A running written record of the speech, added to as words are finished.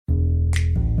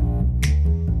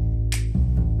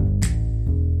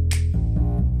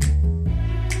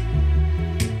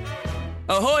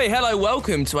Ahoy, hello,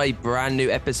 welcome to a brand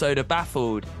new episode of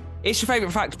Baffled. It's your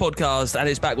favourite facts podcast, and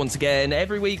it's back once again.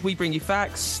 Every week we bring you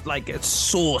facts, like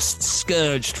sourced,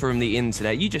 scourged from the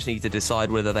internet. You just need to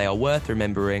decide whether they are worth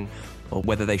remembering or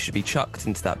whether they should be chucked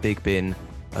into that big bin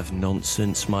of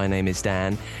nonsense. My name is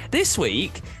Dan. This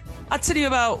week, I'll tell you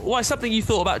about why something you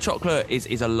thought about chocolate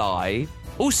is a lie.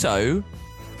 Also,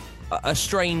 a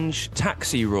strange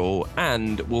taxi rule,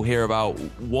 and we'll hear about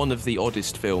one of the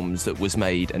oddest films that was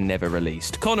made and never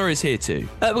released. Connor is here too.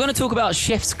 We're going to talk about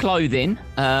chef's clothing,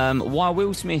 why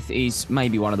Will Smith is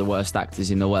maybe one of the worst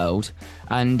actors in the world,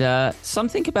 and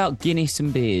something about Guinness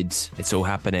and beards. It's all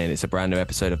happening. It's a brand new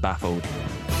episode of Baffled.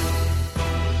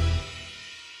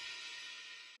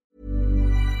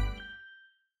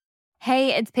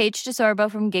 Hey, it's Paige DeSorbo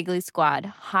from Giggly Squad.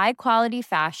 High quality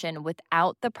fashion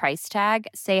without the price tag.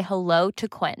 Say hello to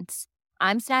Quince.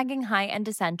 I'm snagging high-end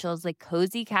essentials like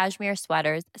cozy cashmere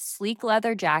sweaters, sleek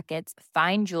leather jackets,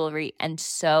 fine jewelry, and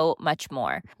so much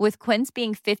more. With Quince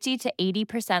being 50 to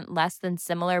 80% less than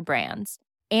similar brands.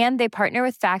 And they partner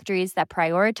with factories that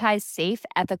prioritize safe,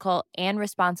 ethical, and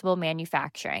responsible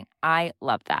manufacturing. I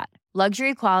love that.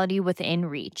 Luxury quality within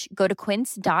reach. Go to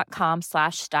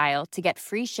quince.com/style to get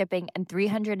free shipping and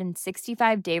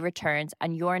 365-day returns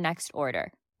on your next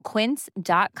order.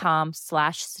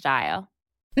 Quince.com/style.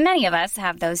 Many of us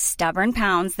have those stubborn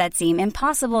pounds that seem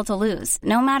impossible to lose,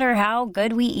 no matter how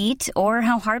good we eat or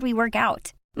how hard we work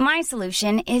out. My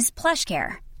solution is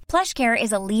PlushCare. PlushCare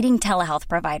is a leading telehealth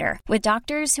provider with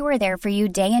doctors who are there for you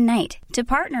day and night to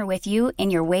partner with you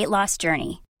in your weight loss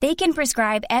journey. They can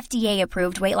prescribe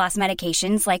FDA-approved weight loss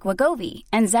medications like Wegovy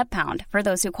and Zepbound for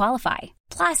those who qualify.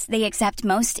 Plus, they accept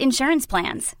most insurance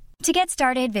plans. To get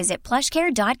started, visit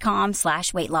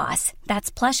plushcare.com/weightloss. That's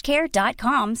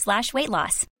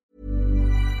plushcare.com/weightloss.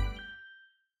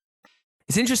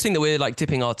 It's interesting that we're like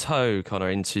dipping our toe,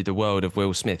 Connor, into the world of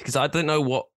Will Smith, because I don't know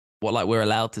what like we're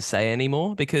allowed to say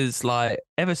anymore, because like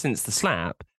ever since the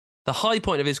slap, the high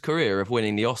point of his career of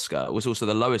winning the Oscar was also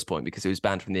the lowest point because he was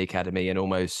banned from the Academy and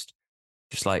almost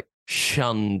just like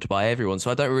shunned by everyone.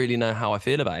 So I don't really know how I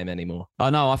feel about him anymore.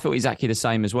 I know, I feel exactly the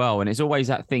same as well. And it's always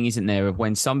that thing, isn't there, of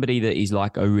when somebody that is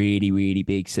like a really, really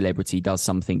big celebrity does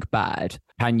something bad,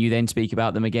 can you then speak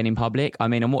about them again in public? I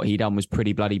mean, and what he done was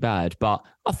pretty bloody bad. But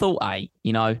I thought, hey,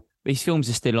 you know, these films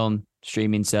are still on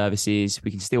streaming services. We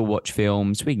can still watch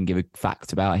films. We can give a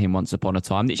fact about him once upon a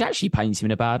time, which actually paints him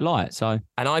in a bad light. So,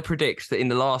 and I predict that in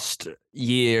the last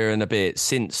year and a bit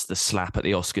since the slap at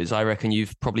the Oscars, I reckon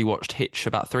you've probably watched Hitch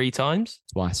about 3 times.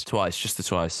 Twice, just the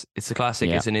twice. It's a classic.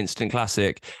 Yeah. It's an instant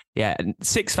classic. Yeah, and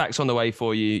 6 facts on the way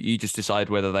for you. You just decide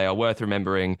whether they are worth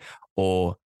remembering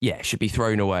or should be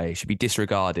thrown away, should be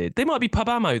disregarded. They might be pub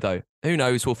ammo, though. Who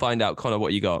knows? We'll find out. Connor,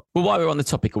 what you got? Well, while we're on the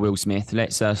topic of Will Smith,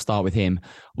 let's start with him.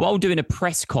 While doing a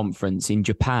press conference in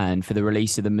Japan for the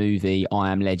release of the movie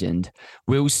I Am Legend,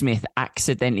 Will Smith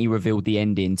accidentally revealed the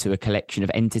ending to a collection of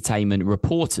entertainment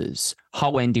reporters.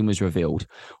 Whole ending was revealed.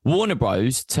 Warner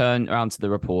Bros. Turned around to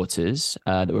the reporters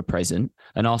that were present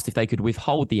and asked if they could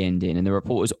withhold the ending, and the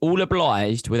reporters all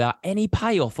obliged without any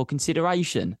payoff or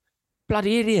consideration.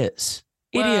 Bloody idiots.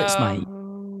 Idiots, mate.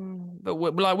 But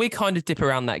we kind of dip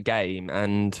around that game,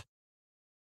 and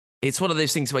it's one of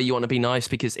those things where you want to be nice,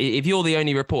 because if you're the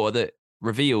only reporter that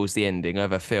reveals the ending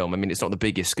of a film, I mean, it's not the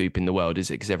biggest scoop in the world, is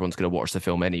it? Because everyone's going to watch the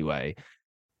film anyway.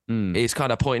 It's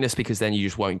kind of pointless, because then you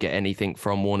just won't get anything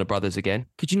from Warner Brothers again.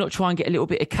 Could you not try and get a little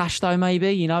bit of cash though?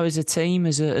 Maybe, you know, as a team,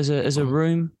 as a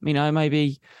room, you know,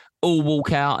 maybe all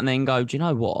walk out and then go, do you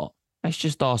know what? Let's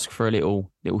just ask for a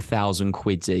little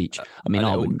 £1,000 each. I mean,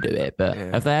 I wouldn't do it, but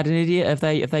have they had an idiot? Have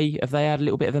they had a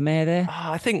little bit of a mayor there?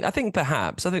 I think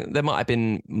perhaps. I think there might have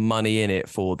been money in it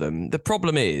for them. The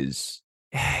problem is,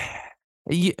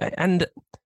 and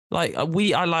like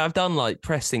I've done like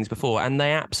press things before, and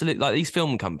they absolutely, like, these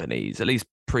film companies, at least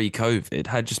pre-COVID,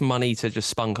 had just money to just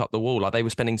spunk up the wall. Like, they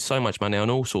were spending so much money on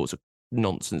all sorts of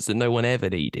nonsense that no one ever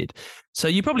needed. So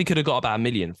you probably could have got about $1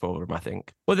 million for them, I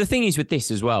think. Well, the thing is with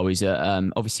this as well is that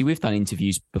obviously we've done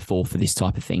interviews before for this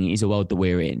type of thing. It is a world that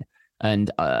we're in. And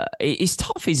it's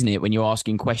tough, isn't it, when you're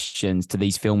asking questions to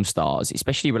these film stars,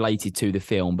 especially related to the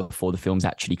film before the film's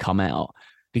actually come out,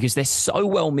 because they're so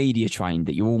well media trained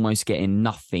that you're almost getting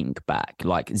nothing back,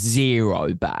 like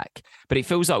zero back. But it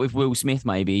feels like with Will Smith,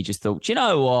 maybe he just thought, do you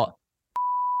know what?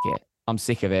 It. I'm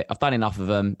sick of it. I've done enough of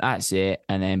them. That's it.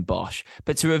 And then bosh.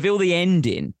 But to reveal the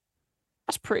ending,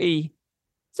 it's a pretty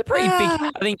big.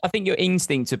 I think your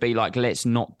instinct to be like, let's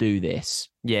not do this.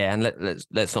 Yeah, and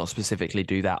let's not specifically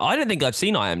do that. I don't think I've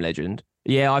seen I Am Legend.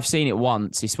 Yeah, I've seen it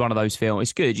once. It's one of those films.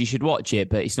 It's good. You should watch it,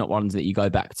 but it's not ones that you go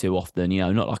back to often.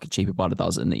 Not like a Cheaper by the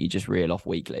Dozen that you just reel off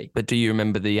weekly. But do you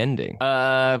remember the ending?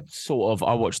 Sort of.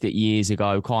 I watched it years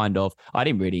ago, kind of. I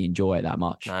didn't really enjoy it that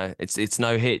much. No, it's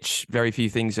no Hitch. Very few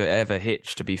things are ever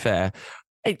Hitch, to be fair.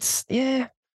 Yeah.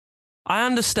 I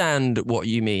understand what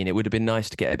you mean. It would have been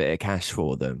nice to get a bit of cash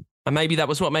for them. And maybe that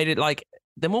was what made it like,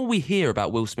 the more we hear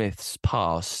about Will Smith's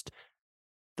past,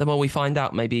 the more we find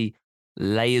out maybe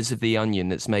layers of the onion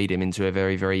that's made him into a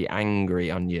very, very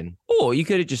angry onion. Or you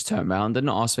could have just turned around and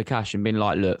not asked for cash and been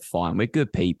like, look, fine, we're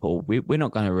good people. We're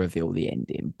not going to reveal the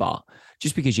ending. But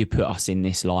just because you put us in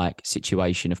this like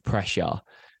situation of pressure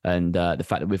and the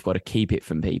fact that we've got to keep it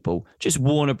from people, just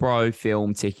Warner Bros.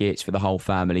 Film tickets for the whole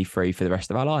family free for the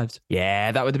rest of our lives.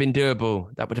 Yeah, that would have been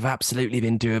doable. That would have absolutely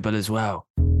been doable as well.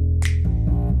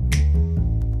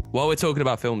 While we're talking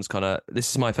about films, Connor, this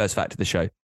is my first fact of the show. I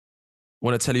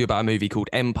want to tell you about a movie called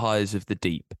Empires of the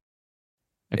Deep.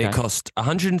 Okay. It cost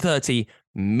 $130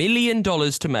 million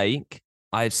to make.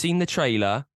 I've seen the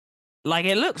trailer. Like,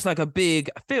 it looks like a big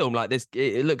film. Like this,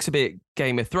 it looks a bit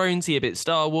Game of Thronesy, a bit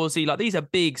Star Warsy. Like, these are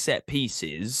big set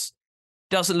pieces.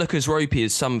 Doesn't look as ropey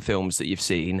as some films that you've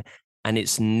seen, and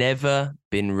it's never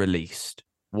been released.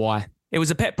 Why? It was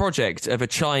a pet project of a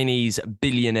Chinese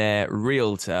billionaire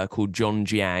realtor called John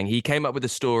Jiang. He came up with the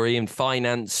story and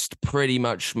financed pretty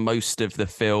much most of the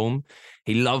film.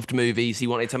 He loved movies. He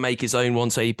wanted to make his own one,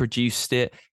 so he produced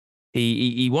it.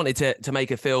 He wanted to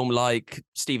make a film like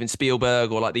Steven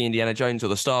Spielberg or like the Indiana Jones or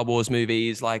the Star Wars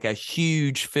movies, like a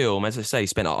huge film. As I say,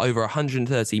 spent over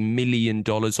 $130 million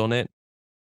on it.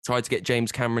 Tried to get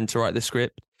James Cameron to write the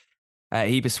script.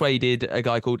 He persuaded a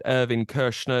guy called Irvin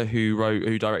Kershner,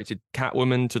 who directed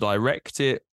Catwoman, to direct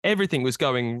it. Everything was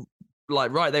going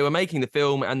like right. They were making the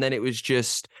film, and then it was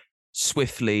just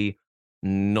swiftly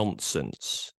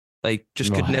nonsense. They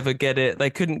just could never get it. They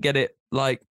couldn't get it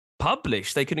like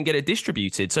published. They couldn't get it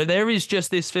distributed. So there is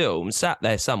just this film sat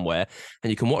there somewhere, and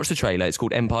you can watch the trailer. It's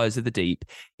called Empires of the Deep.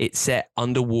 It's set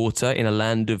underwater in a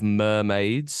land of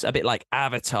mermaids, a bit like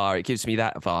Avatar. It gives me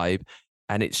that vibe,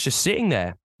 and it's just sitting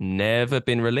there. Never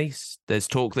been released. There's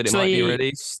talk that it might be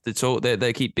released. The talk that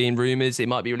they keep being rumors. It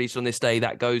might be released on this day.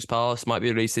 That goes past. Might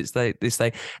be released this day.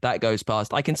 That goes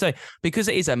past. I can say, because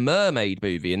it is a mermaid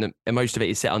movie and most of it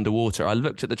is set underwater, I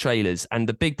looked at the trailers, and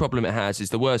the big problem it has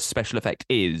is the worst special effect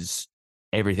is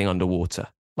everything underwater.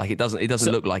 Like, it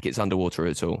doesn't look like it's underwater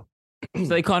at all. So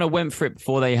they kind of went for it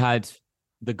before they had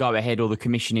the go ahead or the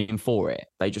commissioning for it.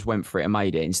 They just went for it and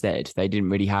made it instead. They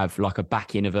didn't really have like a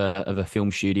backing of a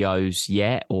film studios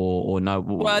yet, or no.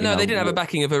 Well, no, they didn't have a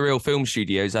backing of a real film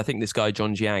studios. I think this guy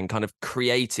John Jiang kind of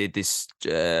created this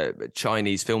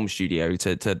Chinese film studio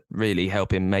to really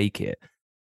help him make it.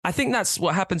 I think that's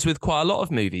what happens with quite a lot of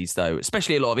movies, though,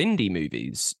 especially a lot of indie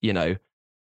movies.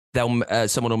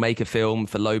 Someone will make a film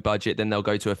for low budget, then they'll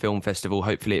go to a film festival.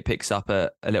 Hopefully, it picks up a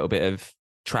little bit of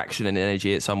traction and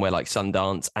energy at somewhere like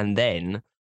Sundance, and then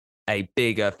a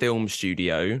bigger film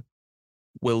studio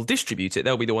will distribute it.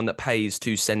 They'll be the one that pays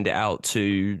to send it out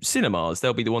to cinemas.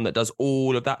 They'll be the one that does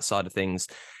all of that side of things.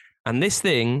 And this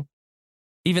thing,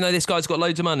 even though this guy's got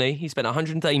loads of money, he spent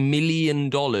 $130 million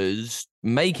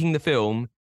making the film,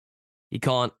 he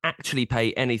can't actually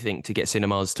pay anything to get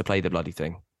cinemas to play the bloody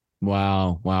thing.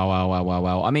 Wow.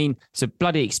 I mean, it's a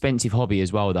bloody expensive hobby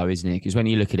as well, though, isn't it? Because when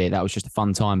you look at it, that was just a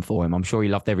fun time for him. I'm sure he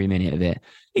loved every minute of it.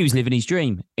 He was living his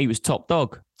dream. He was top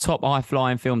dog, top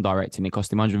high-flying film director, and it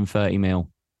cost him $130 million.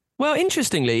 Well,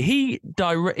 interestingly, he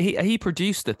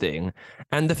produced the thing,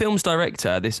 and the film's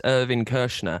director, this Irvin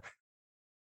Kershner,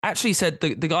 actually said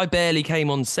the guy barely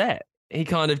came on set. He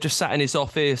kind of just sat in his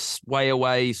office, way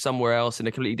away, somewhere else in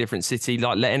a completely different city,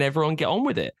 like letting everyone get on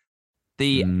with it.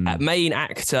 The main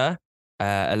actor,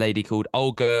 a lady called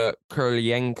Olga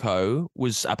Kurylenko,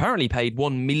 was apparently paid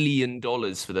 $1 million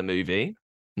for the movie.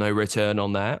 No return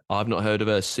on that. I've not heard of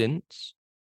her since.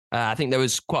 I think there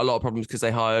was quite a lot of problems because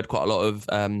they hired quite a lot of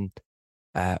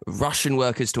Russian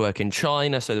workers to work in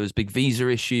China, so there was big visa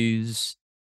issues.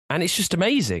 And it's just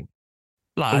amazing.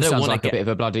 Like, I don't sounds want like a bit of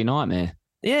a bloody nightmare.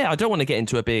 Yeah, I don't want to get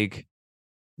into a big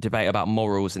debate about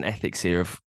morals and ethics here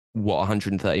of what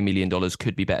 $130 million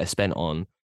could be better spent on.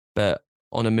 But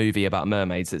on a movie about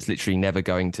mermaids that's literally never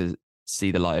going to see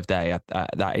the light of day,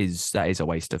 that is a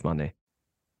waste of money.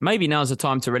 Maybe now's the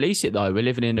time to release it, though. We're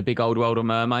living in a big old world of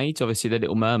mermaids. Obviously, The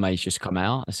Little Mermaid's just come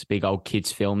out. It's a big old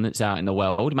kids film that's out in the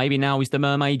world. Maybe now is the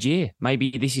mermaid year.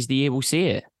 Maybe this is the year we'll see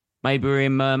it. Maybe we're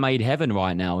in mermaid heaven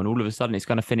right now, and all of a sudden it's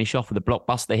going to finish off with a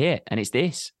blockbuster hit, and it's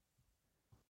this.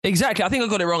 Exactly. I think I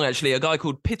got it wrong, actually. A guy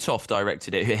called Pitoff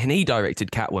directed it, and he directed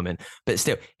Catwoman. But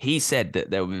still, he said that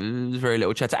there was very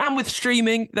little chatter. And with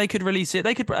streaming, they could release it.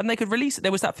 They could release it.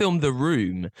 There was that film, The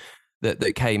Room,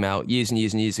 that came out years and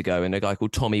years and years ago, and a guy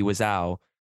called Tommy Wiseau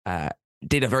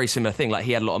did a very similar thing. Like,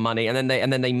 he had a lot of money, and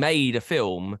then they made a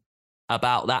film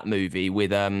about that movie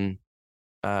with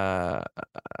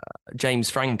James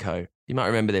Franco. You might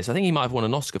remember this. I think he might have won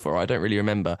an Oscar for it. I don't really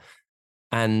remember.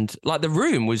 And like, The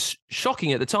Room was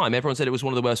shocking at the time. Everyone said it was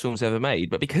one of the worst films ever made.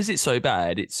 But because it's so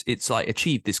bad, it's like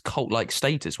achieved this cult-like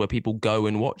status where people go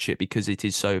and watch it because it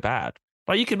is so bad.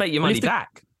 Like, you could make your money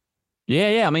back.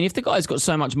 Yeah. I mean, if the guy's got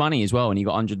so much money as well and you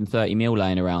got 130 mil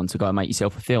laying around to go and make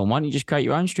yourself a film, why don't you just create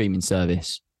your own streaming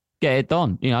service? Get it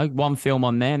done. You know, one film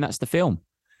on there and that's the film.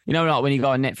 You know, like when you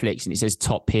go on Netflix and it says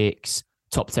top picks,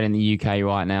 top 10 in the UK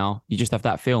right now, you just have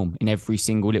that film in every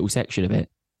single little section of it.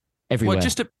 Everywhere. Well,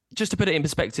 just to put it in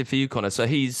perspective for you, Connor, so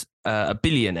he's a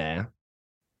billionaire.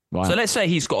 Right. So let's say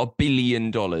he's got $1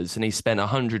 billion and he spent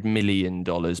 $100 million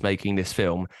making this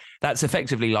film. That's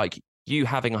effectively like you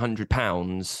having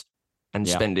 £100 and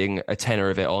spending a tenner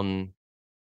of it on,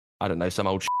 I don't know, some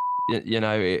old shit. You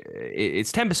know,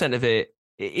 it's 10% of it.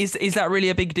 Is that really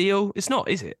a big deal? It's not,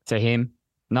 is it? To him,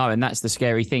 no. And that's the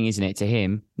scary thing, isn't it? To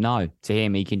him, no. To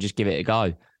him, he can just give it a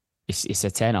go. It's a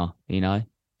tenner, you know?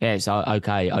 Yeah, it's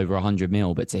okay, over 100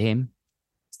 mil, but to him,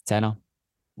 it's a tenner.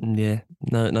 Yeah,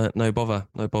 no bother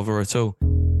at all.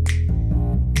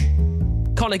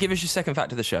 Connor, give us your second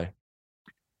fact of the show.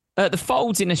 The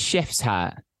folds in a chef's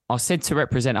hat are said to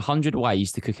represent 100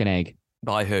 ways to cook an egg.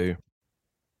 By who?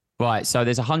 Right, so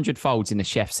there's 100 folds in the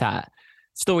chef's hat.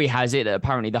 Story has it that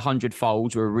apparently the 100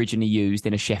 folds were originally used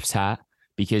in a chef's hat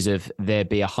because of there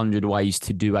be 100 ways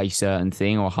to do a certain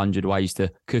thing or 100 ways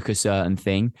to cook a certain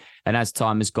thing. And as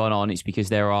time has gone on, it's because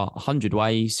there are 100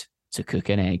 ways to cook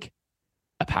an egg,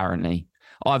 apparently.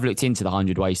 I've looked into the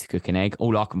 100 ways to cook an egg.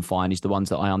 All I can find is the ones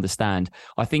that I understand.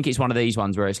 I think it's one of these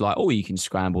ones where it's like, oh, you can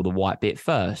scramble the white bit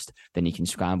first, then you can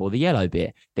scramble the yellow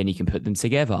bit, then you can put them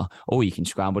together, or you can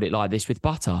scramble it like this with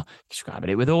butter, you can scramble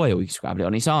it with oil, you can scramble it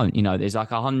on its own. You know, there's like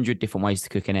 100 different ways to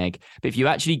cook an egg. But if you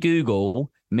actually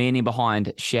Google meaning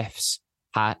behind chef's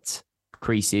hat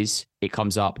creases, it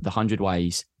comes up the 100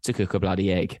 ways to cook a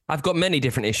bloody egg. I've got many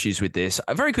different issues with this.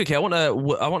 Very quickly, I want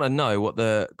to know what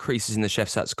the creases in the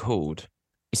chef's hat's called.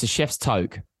 It's a chef's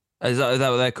toque. Is that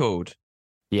what they're called?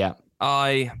 Yeah.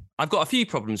 I've got a few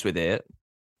problems with it.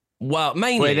 Well,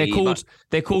 mainly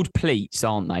they're called pleats,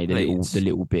 aren't they? The pleats.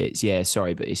 little bits. Yeah,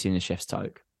 sorry, but it's in a chef's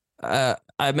toque. I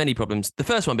have many problems. The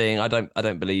first one being I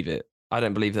don't believe it. I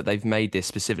don't believe that they've made this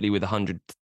specifically with 100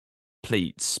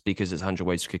 pleats because it's 100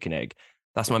 ways to cook an egg.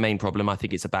 That's my main problem. I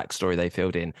think it's a backstory they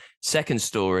filled in. Second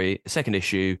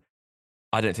issue,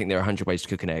 I don't think there are 100 ways to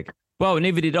cook an egg. Well,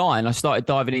 neither did I. And I started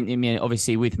diving into,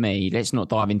 obviously with me, let's not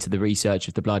dive into the research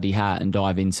of the bloody hat and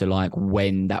dive into like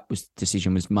when that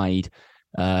decision was made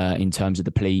in terms of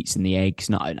the pleats and the eggs.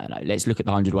 No. Let's look at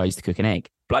the 100 ways to cook an egg.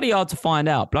 Bloody hard to find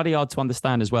out, bloody hard to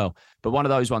understand as well. But one of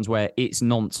those ones where it's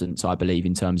nonsense, I believe,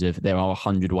 in terms of there are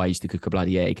 100 ways to cook a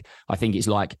bloody egg. I think it's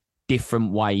like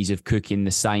different ways of cooking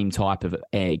the same type of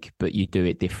egg, but you do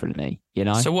it differently, you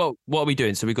know? So what are we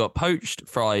doing? So we've got poached,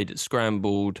 fried,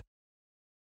 scrambled,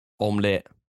 omelette,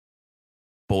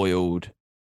 boiled,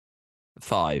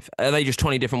 5. Are they just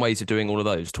 20 different ways of doing all of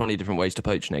those? 20 different ways to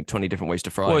poach an egg, 20 different ways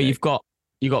to fry Well, an egg?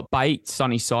 you got baked,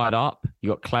 sunny side up, you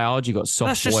got cloud, you got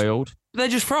soft boiled. They're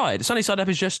just fried. Sunny side up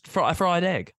is just a fried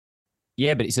egg.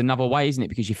 Yeah, but it's another way, isn't it?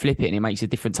 Because you flip it and it makes a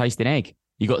different tasting egg.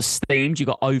 You got steamed, you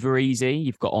got over easy,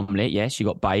 you've got omelette, yes, you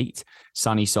got baked,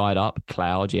 sunny side up,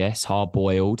 cloud, yes, hard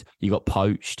boiled, you got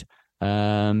poached.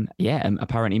 And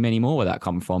apparently many more where that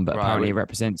come from, but apparently it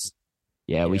represents.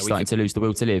 We're starting to lose the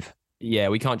will to live. Yeah,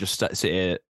 we can't just sit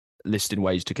here listing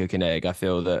ways to cook an egg. I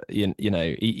feel that you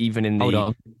know, even in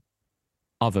the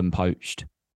oven poached,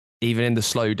 even in the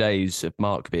slow days of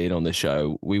Mark being on the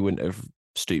show, we wouldn't have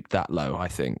stooped that low, I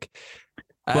think.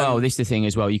 Well, this is the thing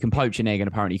as well. You can poach an egg and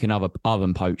apparently you can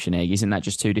oven poach an egg. Isn't that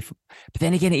just two different? But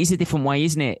then again, it is a different way,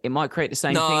 isn't it? It might create the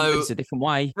same thing, but it's a different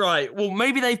way. Right. Well,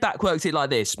 maybe they've backworked it like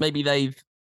this. Maybe they've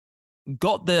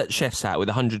got the chef's hat with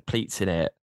 100 pleats in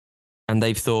it and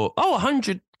they've thought,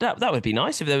 100, that would be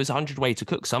nice if there was 100 ways to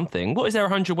cook something. What is there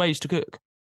 100 ways to cook?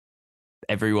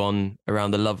 Everyone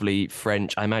around the lovely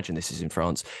French, I imagine this is in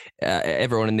France,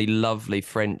 everyone in the lovely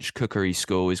French cookery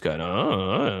school is going,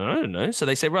 I don't know. So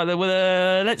they say, right,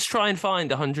 well, let's try and find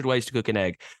 100 ways to cook an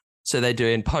egg. So they're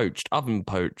doing poached, oven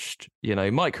poached, you know,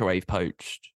 microwave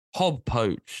poached, hob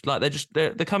poached. Like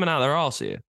they're coming out of their arse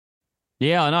here.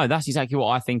 Yeah, I know. That's exactly what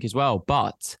I think as well.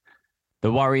 But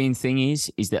The worrying thing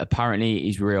is that apparently it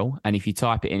is real. And if you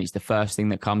type it in, it's the first thing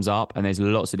that comes up. And there's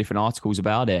lots of different articles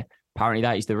about it. Apparently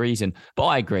that is the reason. But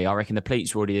I agree. I reckon the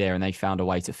pleats are already there and they found a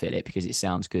way to fit it because it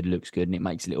sounds good, looks good, and it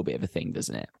makes a little bit of a thing,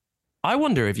 doesn't it? I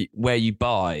wonder where you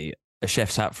buy a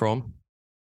chef's hat from.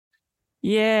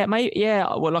 Yeah, mate.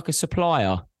 Yeah, well, like a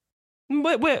supplier.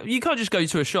 Where you can't just go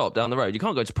to a shop down the road. You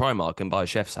can't go to Primark and buy a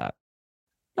chef's hat.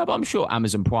 No, but I'm sure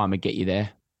Amazon Prime would get you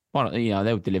there. Why not,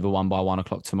 they'll deliver one by 1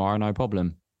 o'clock tomorrow, no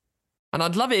problem. And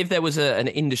I'd love it if there was an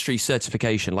industry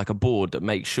certification, like a board that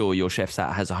makes sure your chef's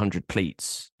hat has 100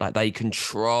 pleats. Like they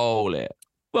control it.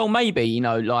 Well, maybe,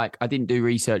 like I didn't do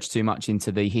research too much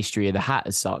into the history of the hat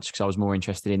as such because I was more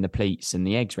interested in the pleats and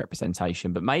the eggs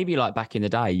representation. But maybe like back in the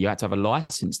day, you had to have a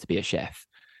license to be a chef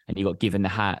and you got given the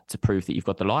hat to prove that you've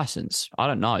got the license. I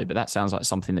don't know, but that sounds like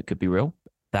something that could be real.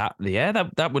 That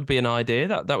would be an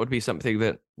idea. That would be something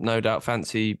that no doubt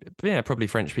probably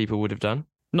French people would have done.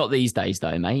 Not these days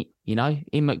though, mate.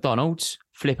 In McDonald's,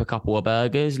 flip a couple of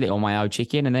burgers, little mayo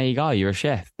chicken, and there you go. You're a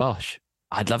chef. Bosh.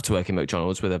 I'd love to work in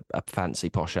McDonald's with a fancy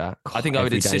posh hat. I think I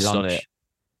would Everyday insist on lunch. it.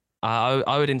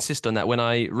 I would insist on that. When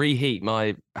I reheat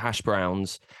my hash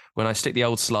browns, when I stick the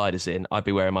old sliders in, I'd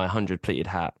be wearing my 100 pleated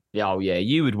hat. Yeah, oh yeah,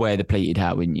 you would wear the pleated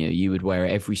hat, wouldn't you? You would wear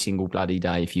it every single bloody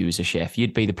day if you was a chef.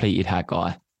 You'd be the pleated hat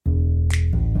guy.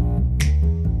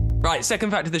 Right,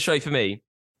 second fact of the show for me.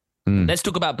 Let's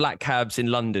talk about black cabs in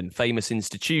London. Famous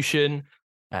institution.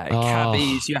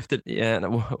 Cabbies, you have to... Yeah,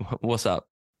 what's up?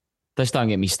 Just don't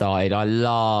get me started. I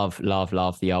love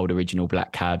the old original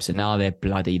black cabs, and now they're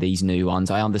bloody these new ones.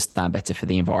 I understand better for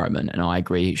the environment, and I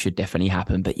agree it should definitely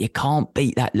happen, but you can't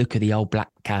beat that look of the old black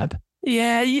cab.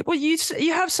 Yeah, you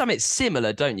have something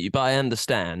similar, don't you? But I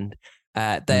understand.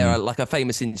 They are like a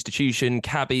famous institution.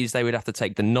 Cabbies, they would have to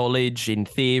take the knowledge. In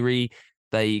theory,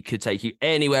 they could take you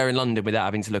anywhere in London without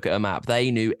having to look at a map.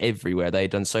 They knew everywhere. They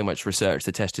had done so much research.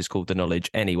 The test is called the knowledge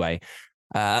anyway.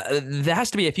 There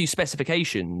has to be a few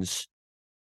specifications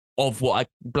of what a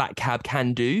black cab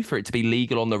can do for it to be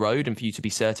legal on the road and for you to be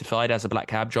certified as a black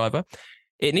cab driver.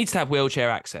 It needs to have wheelchair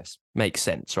access. Makes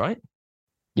sense, right?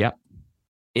 Yep.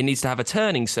 It needs to have a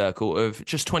turning circle of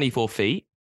just 24 feet.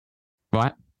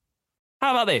 Right.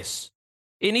 How about this?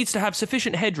 It needs to have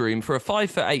sufficient headroom for a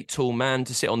 5'8" tall man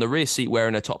to sit on the rear seat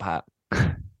wearing a top hat.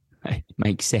 It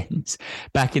makes sense.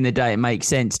 Back in the day, it makes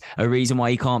sense. A reason why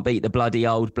you can't beat the bloody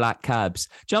old black cabs.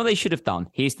 Do you know what they should have done?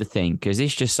 Here's the thing, because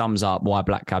this just sums up why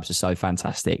black cabs are so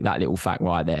fantastic. That little fact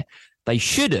right there. They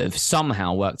should have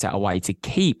somehow worked out a way to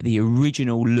keep the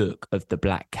original look of the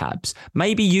black cabs.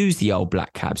 Maybe use the old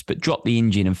black cabs, but drop the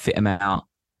engine and fit them out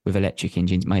with electric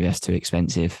engines. Maybe that's too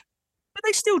expensive. But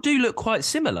they still do look quite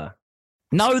similar.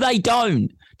 No, they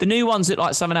don't. The new ones look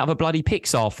like something out of a bloody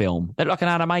Pixar film. They look like an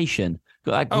animation.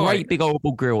 Got that great big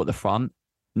horrible grille at the front.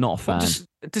 Not a fan.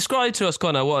 Describe to us,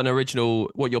 Connor,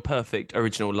 what your perfect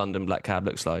original London black cab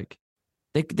looks like.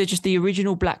 They're just the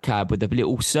original black cab with the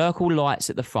little circle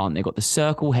lights at the front. They've got the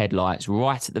circle headlights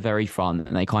right at the very front,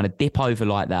 and they kind of dip over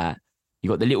like that. You've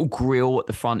got the little grille at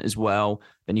the front as well.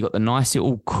 Then you've got the nice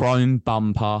little chrome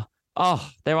bumper. Oh,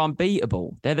 they're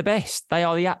unbeatable. They're the best. They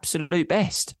are the absolute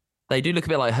best. They do look a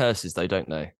bit like hearses, though, don't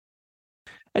they?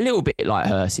 A little bit like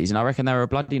hearses, and I reckon they're a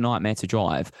bloody nightmare to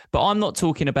drive. But I'm not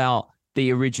talking about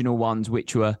the original ones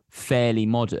which were fairly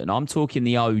modern. I'm talking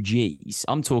the OGs.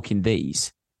 I'm talking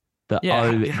these. The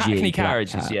OG Hackney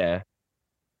carriages, cab. yeah.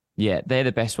 Yeah, they're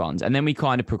the best ones. And then we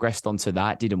kind of progressed onto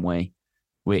that, didn't we?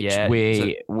 Which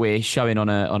we're showing on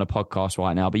a podcast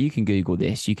right now, but you can Google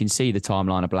this. You can see the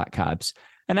timeline of black cabs.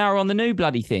 And now we're on the new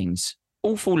bloody things.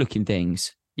 Awful looking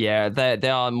things. Yeah, they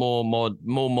are more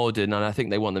modern, and I think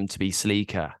they want them to be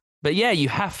sleeker. But yeah, you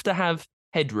have to have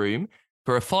headroom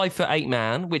for a 5'8"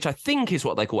 man, which I think is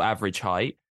what they call average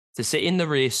height, to sit in the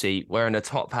rear seat wearing a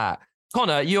top hat.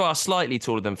 Connor, you are slightly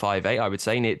taller than 5'8", I would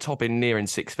say, near in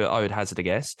 6 foot, I would hazard a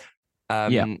guess.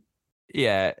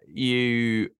 Yeah,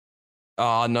 you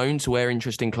are known to wear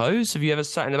interesting clothes. Have you ever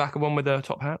sat in the back of one with a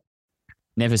top hat?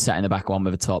 Never sat in the back of one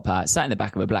with a top hat. Sat in the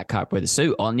back of a black cap with a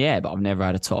suit on, yeah, but I've never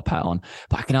had a top hat on.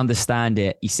 But I can understand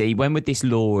it. You see, when would this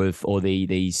law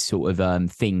these sort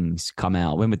of things come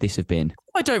out? When would this have been?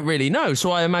 I don't really know.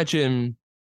 So I imagine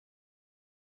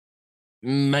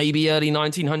maybe early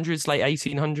 1900s, late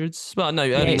 1800s. Well, no,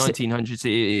 early 1900s.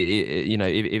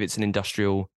 If it's an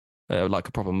industrial, like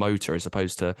a proper motor, as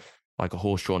opposed to like a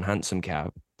horse-drawn hansom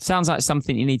cab. Sounds like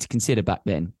something you need to consider back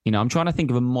then. I'm trying to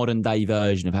think of a modern day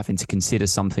version of having to consider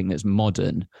something that's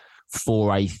modern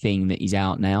for a thing that is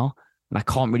out now. And I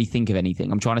can't really think of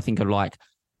anything. I'm trying to think of like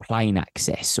plane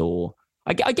access or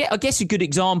I guess a good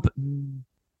example.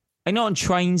 I know on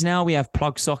trains now we have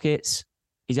plug sockets.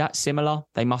 Is that similar?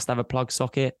 They must have a plug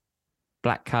socket.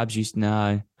 Black cabs used to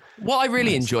know. What I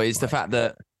really That's enjoy is the right. fact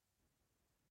that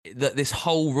this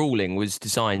whole ruling was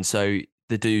designed so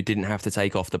the dude didn't have to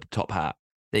take off the top hat.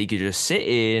 That he could just sit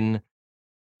in,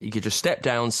 he could just step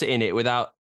down, sit in it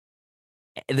without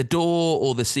the door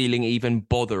or the ceiling even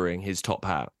bothering his top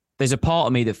hat. There's a part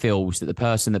of me that feels that the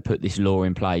person that put this law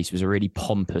in place was a really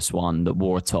pompous one that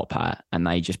wore a top hat, and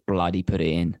they just bloody put it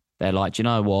in. They're like, do you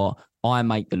know what? I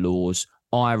make the laws.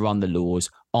 I run the laws.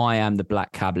 I am the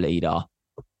black cab leader.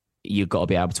 You've got to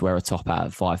be able to wear a top hat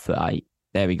at 5'8".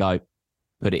 There we go.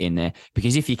 Put it in there.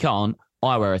 Because if you can't,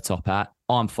 I wear a top hat.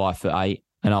 I'm 5'8",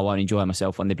 and I won't enjoy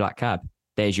myself on the black cab.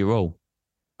 There's your rule.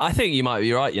 I think you might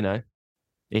be right, you know.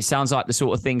 It sounds like the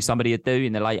sort of thing somebody would do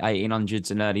in the late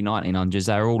 1800s and early 1900s.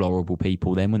 They were all horrible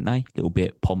people then, weren't they? A little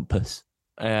bit pompous.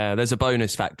 There's a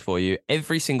bonus fact for you.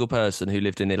 Every single person who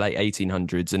lived in the late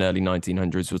 1800s and early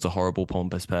 1900s was a horrible,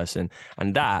 pompous person.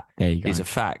 And that is a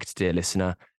fact, dear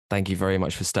listener. Thank you very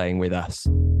much for staying with us.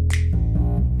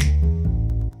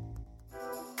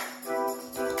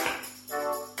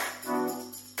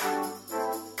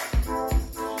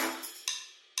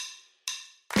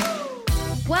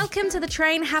 Welcome to the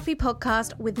Train Happy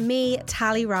podcast with me,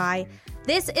 Tally Rye.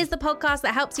 This is the podcast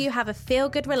that helps you have a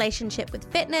feel-good relationship with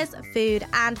fitness, food,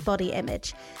 and body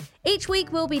image. Each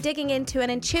week, we'll be digging into an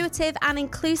intuitive and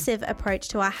inclusive approach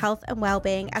to our health and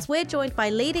well-being as we're joined by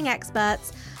leading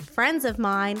experts, friends of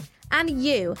mine, and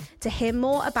you to hear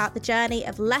more about the journey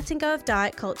of letting go of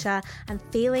diet culture and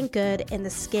feeling good in the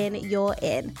skin you're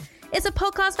in. It's a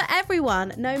podcast for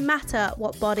everyone, no matter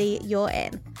what body you're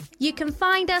in. You can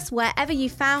find us wherever you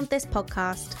found this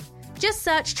podcast. Just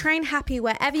search Train Happy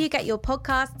wherever you get your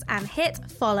podcasts and hit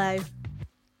follow.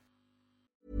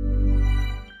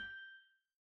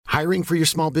 Hiring for your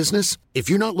small business? If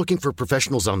you're not looking for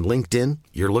professionals on LinkedIn,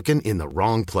 you're looking in the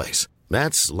wrong place.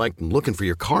 That's like looking for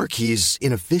your car keys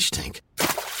in a fish tank.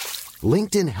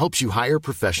 LinkedIn helps you hire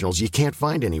professionals you can't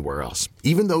find anywhere else,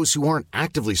 even those who aren't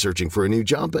actively searching for a new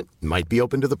job but might be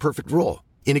open to the perfect role.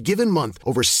 In a given month,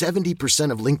 over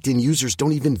 70% of LinkedIn users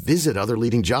don't even visit other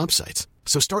leading job sites.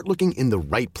 So start looking in the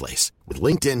right place. With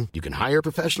LinkedIn, you can hire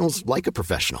professionals like a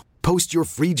professional. Post your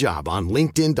free job on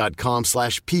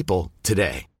linkedin.com/people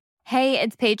today. Hey,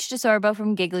 it's Paige DeSorbo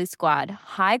from Giggly Squad.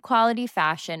 High quality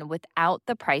fashion without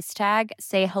the price tag.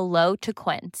 Say hello to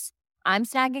Quince. I'm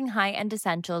snagging high-end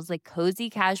essentials like cozy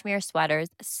cashmere sweaters,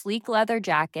 sleek leather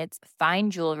jackets, fine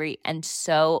jewelry, and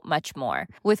so much more.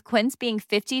 With Quince being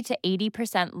 50 to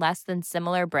 80% less than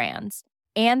similar brands.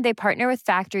 And they partner with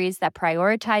factories that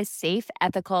prioritize safe,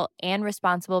 ethical, and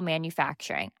responsible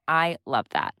manufacturing. I love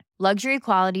that. Luxury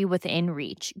quality within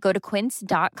reach. Go to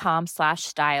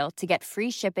quince.com/style to get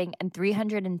free shipping and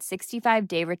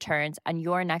 365-day returns on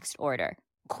your next order.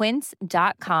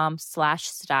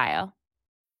 Quince.com/style.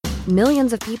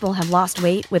 Millions of people have lost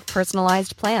weight with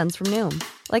personalized plans from Noom.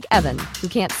 Like Evan, who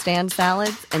can't stand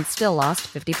salads and still lost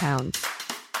 50 pounds.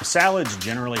 Salads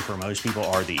generally for most people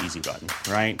are the easy button,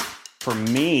 right? For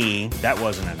me, that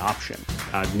wasn't an option.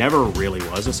 I never really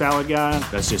was a salad guy.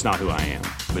 That's just not who I am.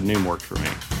 But Noom worked for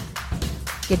me.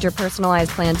 Get your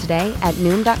personalized plan today at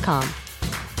Noom.com.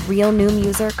 Real Noom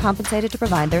user compensated to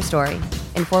provide their story.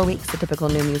 In 4 weeks, the typical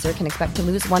Noom user can expect to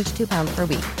lose 1 to 2 pounds per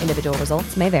week. Individual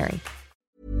results may vary.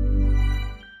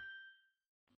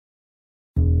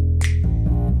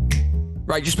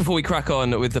 Right, just before we crack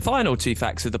on with the final two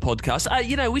facts of the podcast,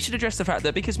 we should address the fact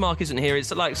that because Mark isn't here, it's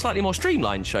like slightly more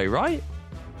streamlined show, right?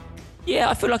 Yeah,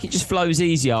 I feel like it just flows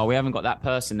easier. We haven't got that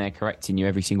person there correcting you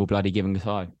every single bloody given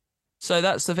time. So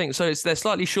that's the thing. So they're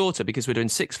slightly shorter because we're doing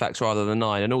 6 facts rather than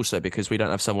 9, and also because we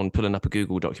don't have someone pulling up a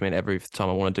Google document every time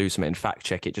I want to do something and fact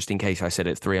check it, just in case I said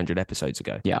it 300 episodes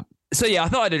ago. Yeah. So yeah, I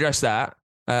thought I'd address that.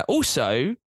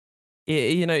 Also,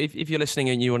 if you're listening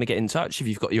and you want to get in touch, if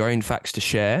you've got your own facts to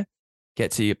share, get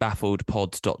to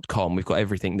baffledpod.com. We've got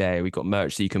everything there. We've got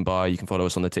merch that you can buy. You can follow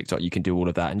us on the TikTok. You can do all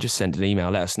of that and just send an email.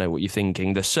 Let us know what you're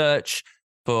thinking. The search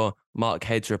for Mark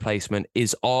Head's replacement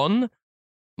is on.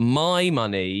 My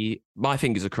money, my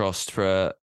fingers are crossed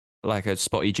for a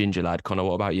spotty ginger lad. Connor,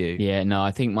 what about you? Yeah, no,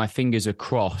 I think my fingers are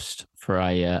crossed for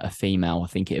a female. I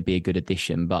think it'd be a good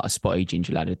addition, but a spotty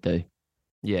ginger lad would do.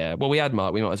 Yeah, well, we had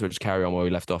Mark. We might as well just carry on where we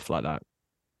left off like that.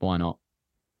 Why not?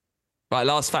 Right,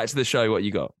 last fact of the show. What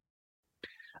you got?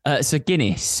 So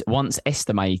Guinness once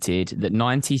estimated that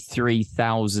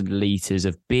 93,000 litres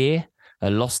of beer are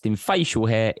lost in facial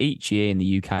hair each year in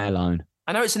the UK alone.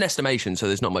 I know it's an estimation, so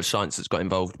there's not much science that's got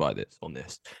involved on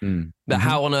this. Mm. But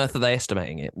how on earth are they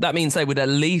estimating it? That means they would at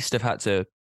least have had to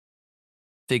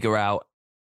figure out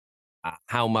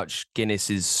how much Guinness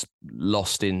is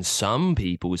lost in some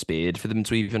people's beard for them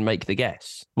to even make the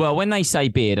guess. Well, when they say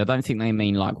beard, I don't think they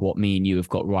mean like what me and you have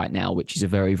got right now, which is a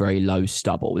very, very low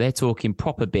stubble. They're talking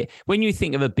proper beard. When you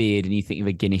think of a beard and you think of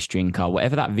a Guinness drinker,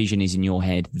 whatever that vision is in your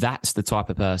head, that's the type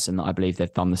of person that I believe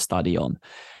they've done the study on.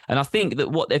 And I think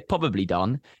that what they've probably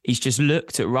done is just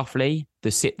looked at roughly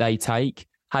the sip they take,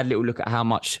 had a little look at how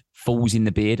much falls in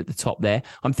the beard at the top there.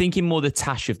 I'm thinking more the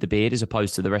tash of the beard as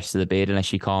opposed to the rest of the beard,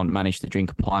 unless you can't manage to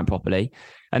drink a pint properly.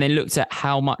 And then looked at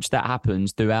how much that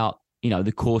happens throughout,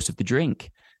 the course of the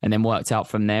drink. And then worked out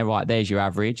from there, right, there's your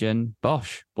average. And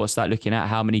bosh, what's that looking at?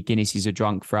 How many Guinnesses are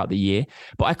drunk throughout the year?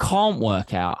 But I can't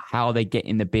work out how they're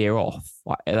getting the beer off.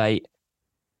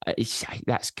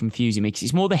 That's confusing me because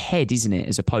it's more the head, isn't it,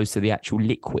 as opposed to the actual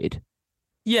liquid.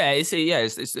 Yeah, it's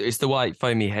the white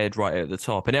foamy head right at the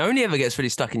top, and it only ever gets really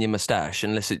stuck in your moustache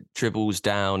unless it dribbles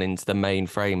down into the main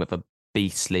frame of a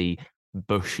beastly,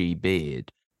 bushy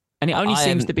beard. And it only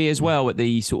seems to be as well at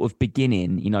the sort of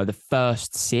beginning, the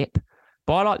first sip.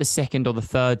 By like the second or the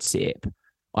third sip,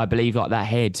 I believe like that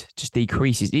head just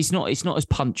decreases. It's not as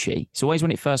punchy. It's always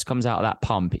when it first comes out of that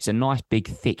pump, it's a nice big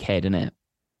thick head, isn't it?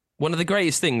 One of the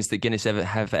greatest things that Guinness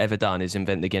have ever done is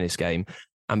invent the Guinness game.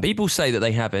 And people say that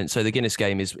they haven't. So the Guinness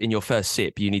game is in your first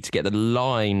sip, you need to get the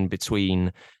line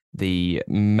between the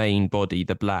main body,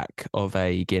 the black of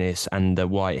a Guinness, and the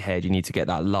white head. You need to get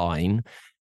that line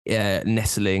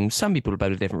nestling. Some people play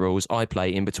with different rules. I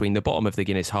play in between the bottom of the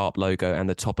Guinness Harp logo and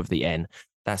the top of the N.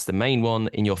 That's the main one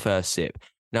in your first sip.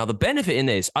 Now, the benefit in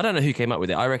this, I don't know who came up with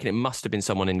it. I reckon it must have been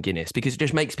someone in Guinness because it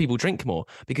just makes people drink more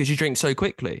because you drink so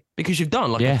quickly because you've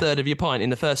done like a third of your pint in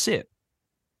the first sip.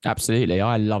 Absolutely.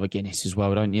 I love a Guinness as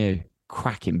well, don't you?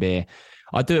 Cracking beer.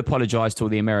 I do apologise to all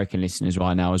the American listeners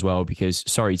right now as well because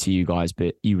sorry to you guys,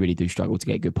 but you really do struggle to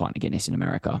get a good pint of Guinness in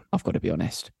America. I've got to be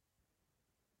honest.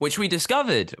 Which we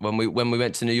discovered when we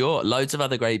went to New York. Loads of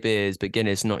other great beers, but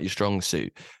Guinness not your strong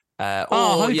suit.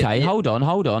 Okay. Hold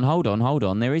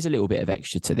on. There is a little bit of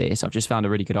extra to this. I've just found a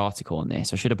really good article on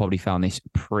this. I should have probably found this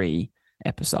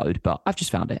pre-episode, but I've just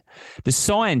found it. The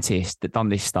scientist that done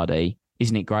this study,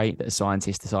 isn't it great that a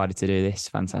scientist decided to do this?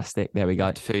 Fantastic. There we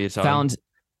go. Found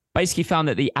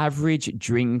that the average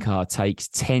drinker takes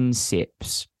 10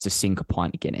 sips to sink a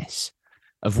pint of Guinness,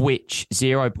 of which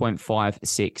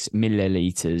 0.56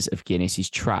 millilitres of Guinness is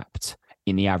trapped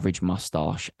in the average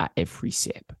moustache at every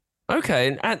sip.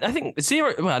 Okay, and I think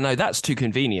that's too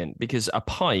convenient because a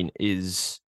pint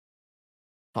is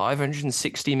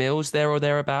 560 mils there or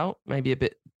thereabout, maybe a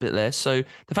bit less. So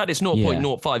the fact it's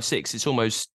 0.056, it's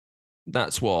almost,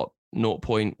 that's what,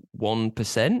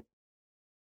 0.1%?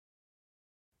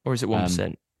 Or is it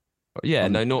 1%?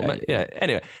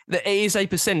 Anyway, it is a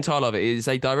percentile of it. It is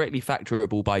a directly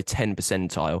factorable by 10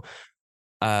 percentile,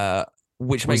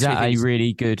 which makes that a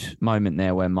really good moment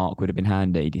there where Mark would have been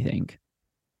handy, do you think?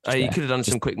 He could have done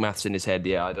some quick maths in his head.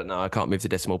 Yeah, I don't know. I can't move the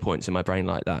decimal points in my brain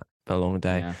like that for a long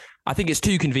day. Yeah. I think it's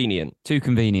too convenient.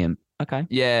 Okay.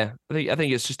 Yeah, I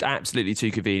think it's just absolutely too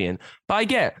convenient. But I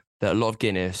get that a lot of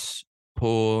Guinness,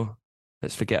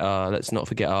 let's not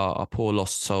forget our poor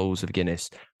lost souls of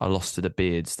Guinness are lost to the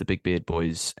beards, the big beard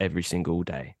boys, every single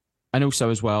day. And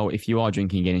also as well, if you are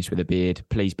drinking Guinness with a beard,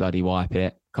 please bloody wipe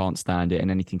it. Can't stand it.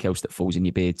 And anything else that falls in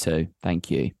your beard too.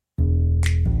 Thank you.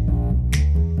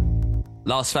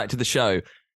 Last fact of the show.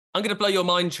 I'm going to blow your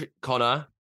mind, Connor.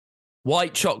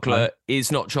 White chocolate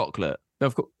is not chocolate.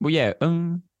 Of course. Well, yeah.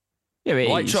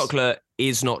 White chocolate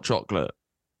is not chocolate.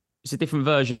 It's a different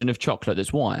version of chocolate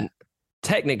that's white.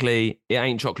 Technically, it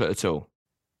ain't chocolate at all.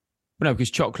 No, because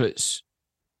chocolate's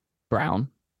brown.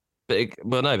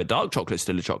 But dark chocolate's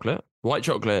still a chocolate. White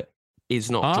chocolate is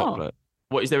not chocolate.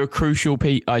 What, is there a crucial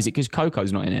piece? Is it because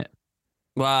cocoa's not in it?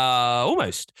 Well,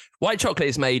 almost. White chocolate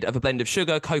is made of a blend of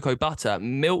sugar, cocoa butter,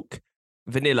 milk,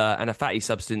 vanilla, and a fatty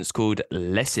substance called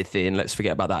lecithin. Let's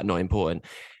forget about that, not important.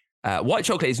 White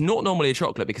chocolate is not normally a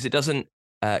chocolate because it doesn't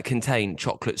contain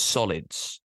chocolate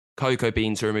solids. Cocoa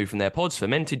beans are removed from their pods,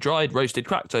 fermented, dried, roasted,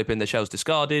 cracked open, the shells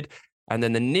discarded, and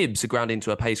then the nibs are ground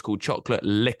into a paste called chocolate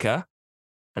liquor.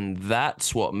 And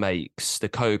that's what makes the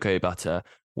cocoa butter,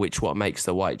 what makes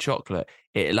the white chocolate.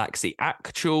 It lacks the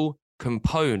actual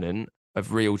component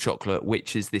of real chocolate,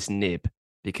 which is this nib,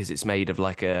 because it's made of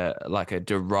like a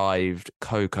derived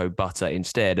cocoa butter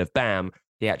instead of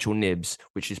the actual nibs,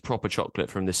 which is proper chocolate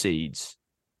from the seeds.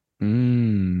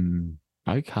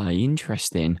 Okay,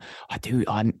 interesting.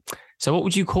 So what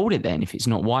would you call it then if it's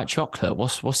not white chocolate?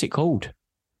 What's it called?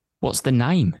 What's the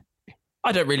name?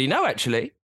 I don't really know,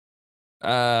 actually.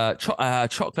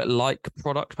 Chocolate-like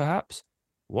product, perhaps.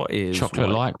 What is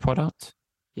chocolate-like product?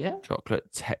 Yeah, chocolate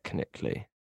technically.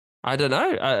 I don't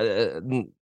know.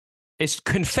 It's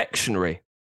confectionery,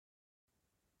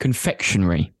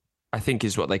 Confectionery. I think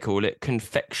is what they call it.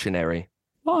 Confectionery.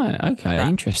 Right, okay,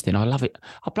 interesting. I love it.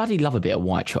 I bloody love a bit of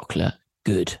white chocolate.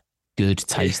 Good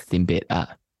tasting bit,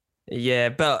 that. Yeah,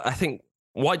 but I think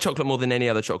white chocolate more than any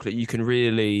other chocolate, you can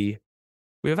really...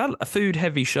 We've had a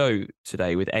food-heavy show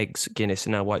today with eggs, Guinness,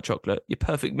 and now white chocolate. Your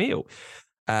perfect meal.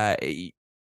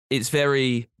 It's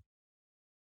very,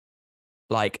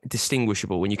 like,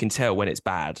 distinguishable when you can tell when it's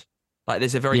bad. Like,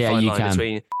 there's a very fine line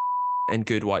between and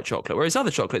good white chocolate, whereas other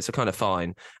chocolates are kind of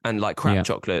fine. And, like, crap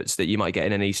chocolates that you might get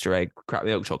in an Easter egg, crap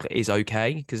milk chocolate is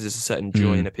okay because there's a certain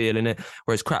joy and appeal in it,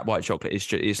 whereas crap white chocolate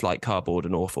is like cardboard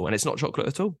and awful, and it's not chocolate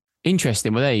at all.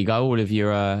 Interesting. Well, there you go. All of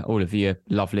your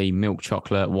lovely milk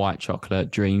chocolate, white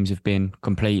chocolate dreams have been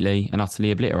completely and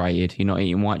utterly obliterated. You're not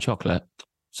eating white chocolate.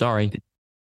 Sorry.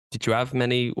 Did you have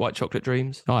many white chocolate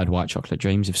dreams? I had white chocolate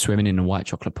dreams of swimming in a white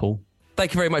chocolate pool.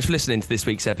 Thank you very much for listening to this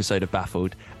week's episode of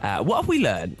Baffled. What have we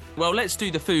learned? Well, let's do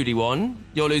the foodie one.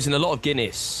 You're losing a lot of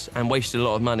Guinness and wasting a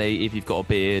lot of money if you've got a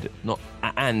beard.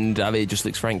 It just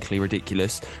looks frankly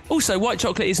ridiculous. Also, white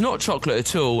chocolate is not chocolate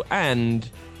at all, and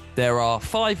there are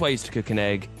 5 ways to cook an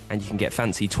egg, and you can get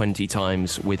fancy 20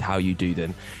 times with how you do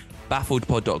them.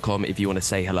 Baffledpod.com if you want to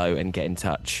say hello and get in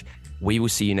touch. We will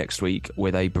see you next week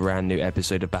with a brand new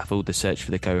episode of Baffled. The search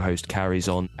for the co-host carries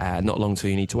on. Not long till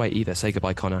you need to wait either. Say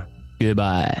goodbye, Connor.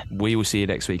 Goodbye. We will see you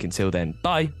next week. Until then,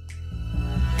 bye.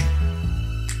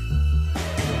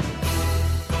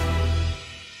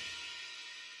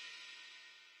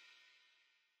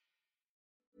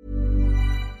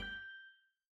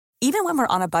 Even when we're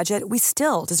on a budget, we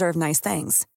still deserve nice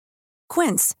things.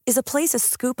 Quince is a place to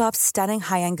scoop up stunning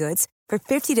high-end goods for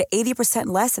 50 to 80%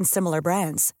 less than similar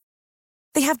brands.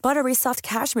 They have buttery soft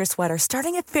cashmere sweaters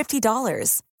starting at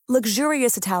 $50,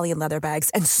 luxurious Italian leather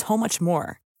bags, and so much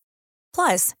more.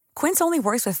 Plus, Quince only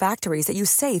works with factories that use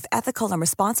safe, ethical, and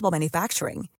responsible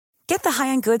manufacturing. Get the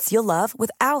high-end goods you'll love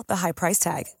without the high price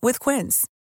tag with Quince.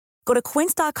 Go to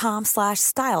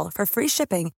quince.com/style for free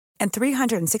shipping and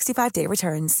 365-day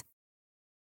returns.